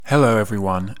Hello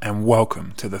everyone, and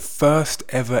welcome to the first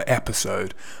ever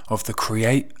episode of the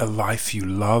Create a Life You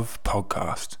Love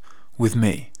podcast with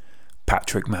me,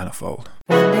 Patrick Manifold.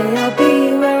 One day I'll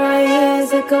be where I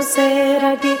years ago said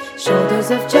I'd be.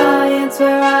 Shoulders of giants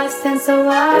where I stand so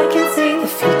I can see. The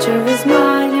future is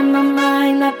mine, in my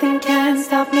mind nothing can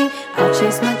stop me. I'll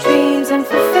chase my dreams and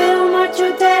fulfill my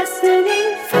true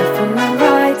destiny. Fight for my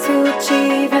right to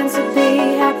achieve and to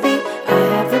be happy. I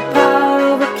have the power,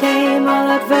 overcame all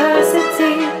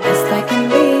adversity. Best I can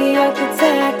be,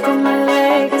 architect of my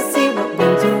legacy. What we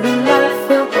do in life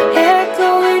will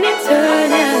echo in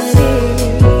eternity.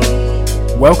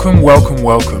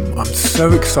 Welcome. I'm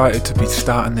so excited to be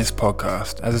starting this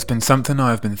podcast, as it's been something I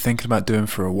have been thinking about doing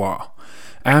for a while.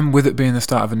 And with it being the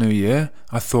start of a new year,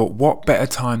 I thought what better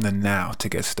time than now to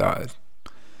get started.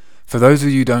 For those of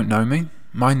you who don't know me,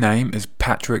 my name is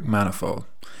Patrick Manifold.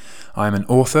 I am an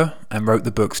author and wrote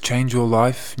the books Change Your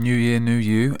Life, New Year, New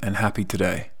You, and Happy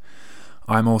Today.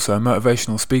 I am also a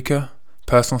motivational speaker,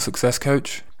 personal success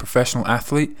coach, professional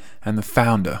athlete, and the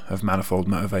founder of Manifold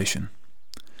Motivation.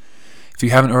 If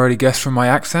you haven't already guessed from my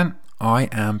accent, I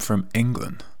am from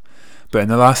England. But in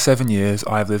the last 7 years,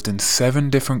 I have lived in 7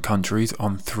 different countries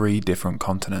on 3 different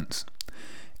continents.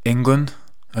 England,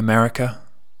 America,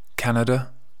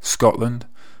 Canada, Scotland,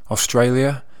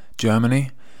 Australia,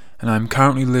 Germany, and I am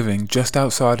currently living just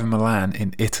outside of Milan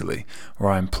in Italy,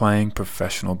 where I am playing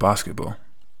professional basketball.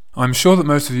 I'm sure that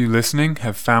most of you listening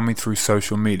have found me through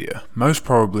social media, most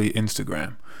probably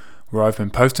Instagram, where I've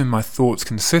been posting my thoughts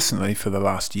consistently for the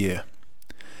last year.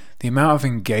 The amount of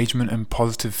engagement and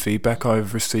positive feedback I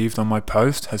have received on my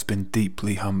post has been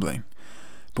deeply humbling.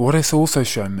 But what it's also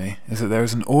shown me is that there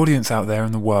is an audience out there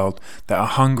in the world that are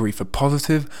hungry for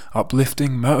positive,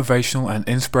 uplifting, motivational and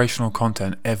inspirational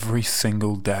content every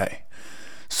single day.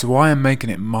 So I am making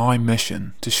it my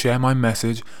mission to share my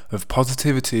message of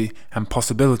positivity and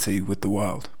possibility with the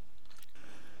world.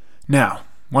 Now,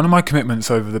 one of my commitments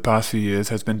over the past few years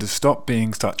has been to stop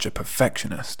being such a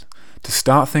perfectionist, to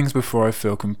start things before I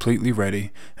feel completely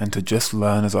ready, and to just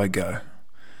learn as I go.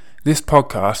 This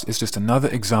podcast is just another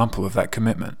example of that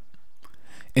commitment.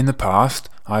 In the past,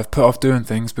 I have put off doing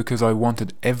things because I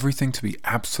wanted everything to be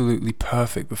absolutely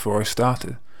perfect before I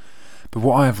started. But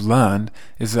what I have learned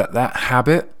is that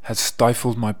habit has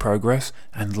stifled my progress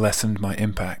and lessened my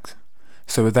impact.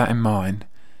 So with that in mind,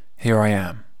 here I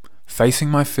am, facing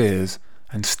my fears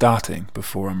and starting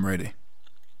before I'm ready.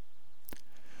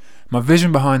 My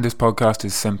vision behind this podcast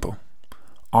is simple.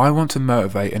 I want to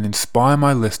motivate and inspire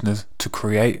my listeners to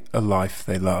create a life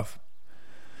they love.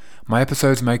 My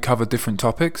episodes may cover different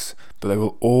topics, but they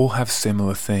will all have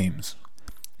similar themes: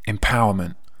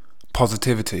 empowerment,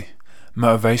 positivity,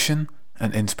 motivation,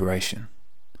 and inspiration.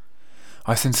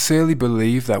 I sincerely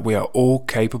believe that we are all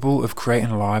capable of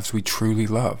creating lives we truly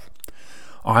love.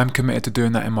 I am committed to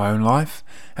doing that in my own life,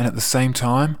 and at the same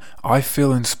time, I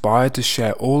feel inspired to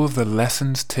share all of the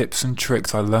lessons, tips, and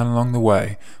tricks I learn along the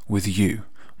way with you,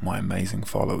 my amazing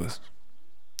followers.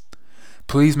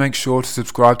 Please make sure to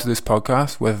subscribe to this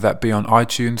podcast, whether that be on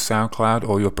iTunes, SoundCloud,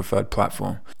 or your preferred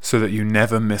platform, so that you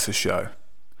never miss a show.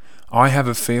 I have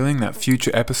a feeling that future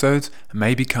episodes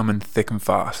may be coming thick and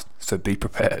fast, so be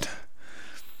prepared.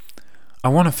 I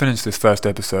want to finish this first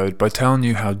episode by telling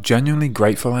you how genuinely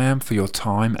grateful I am for your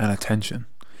time and attention.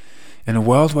 In a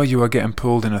world where you are getting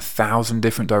pulled in 1,000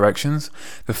 different directions,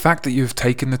 the fact that you have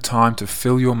taken the time to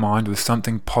fill your mind with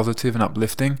something positive and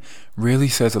uplifting really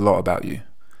says a lot about you.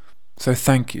 So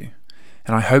thank you,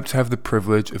 and I hope to have the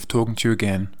privilege of talking to you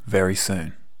again very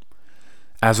soon.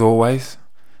 As always,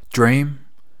 dream,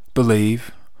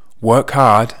 believe, work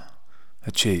hard,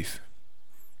 achieve.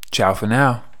 Ciao for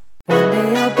now. One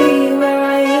day I'll be where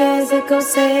I years ago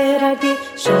said I'd be.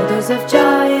 Shoulders of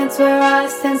giants where I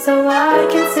stand so I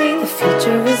can see. The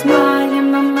future is mine,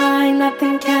 in my mind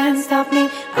nothing can stop me.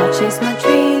 I'll chase my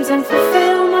dreams and fulfill